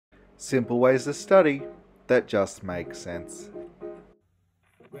Simple ways to study that just make sense.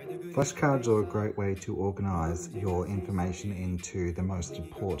 Flashcards are a great way to organise your information into the most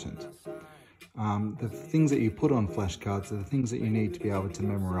important. The things that you put on flashcards are the things that you need to be able to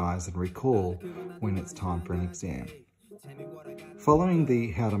memorise and recall when it's time for an exam. Following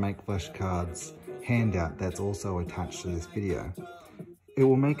the How to Make Flashcards handout that's also attached to this video, it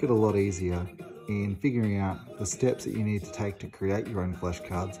will make it a lot easier in figuring out the steps that you need to take to create your own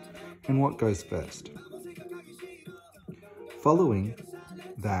flashcards and what goes first. Following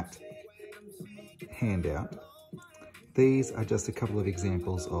that handout, these are just a couple of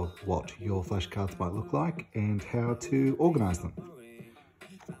examples of what your flashcards might look like and how to organise them.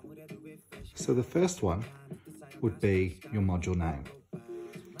 So the first one would be your module name.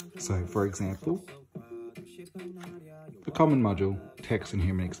 So for example, the common module, Text and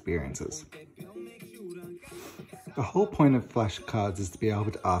Human Experiences. The whole point of flashcards is to be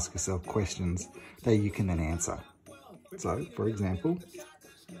able to ask yourself questions that you can then answer. So, for example,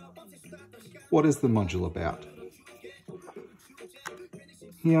 what is the module about?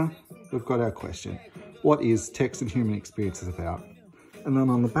 Here, we've got our question. What is Text and Human Experiences about? And then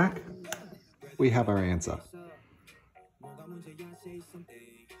on the back, we have our answer.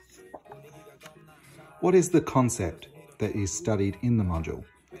 What is the concept that is studied in the module?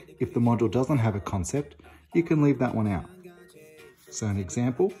 If the module doesn't have a concept, you can leave that one out. So an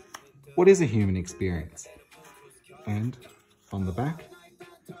example, what is a human experience? And on the back,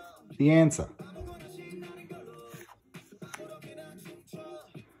 the answer.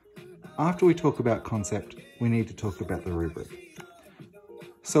 After we talk about concept, we need to talk about the rubric.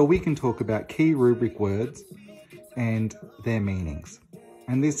 So we can talk about key rubric words and their meanings.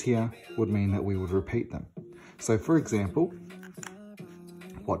 And this here would mean that we would repeat them. So for example,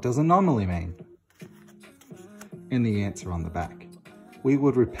 what does anomaly mean? And the answer on the back. We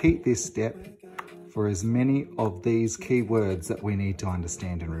would repeat this step for as many of these key words that we need to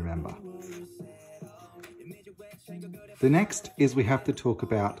understand and remember. The next is we have to talk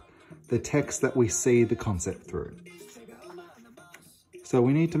about the text that we see the concept through. So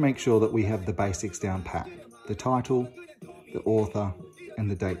we need to make sure that we have the basics down pat. The title, the author,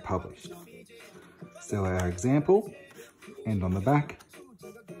 and the date published. So our example, and on the back,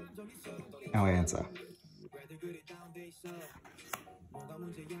 our answer.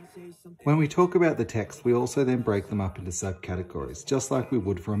 When we talk about the text, we also then break them up into subcategories, just like we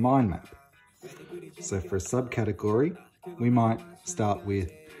would for a mind map. So for a subcategory, we might start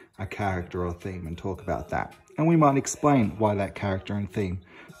with a character or theme and talk about that. And we might explain why that character and theme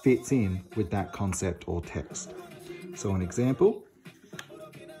fits in with that concept or text. So an example,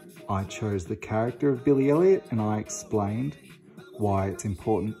 I chose the character of Billy Elliot and I explained why it's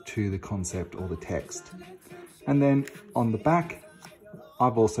important to the concept or the text. And then on the back,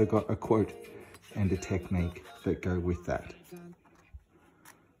 I've also got a quote and a technique that go with that.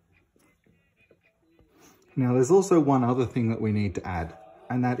 Now there's also one other thing that we need to add,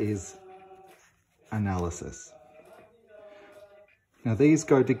 and that is analysis. Now these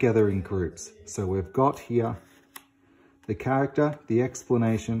go together in groups. So we've got here the character, the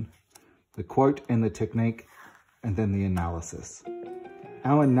explanation, the quote and the technique, and then the analysis.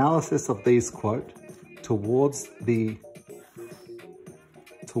 Our analysis of these quote towards the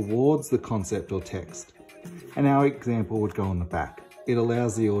concept or text. And our example would go on the back. It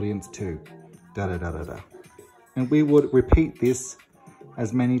allows the audience to da-da-da-da-da. And we would repeat this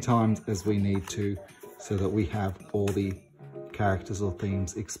as many times as we need to so that we have all the characters or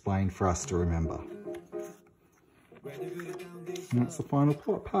themes explained for us to remember. And that's the final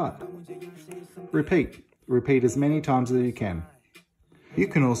part. Repeat. Repeat as many times as you can. You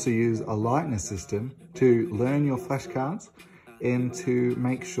can also use a lightness system to learn your flashcards and to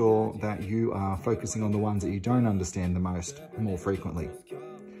make sure that you are focusing on the ones that you don't understand the most more frequently.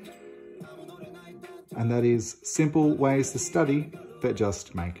 And that is simple ways to study that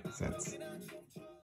just make sense.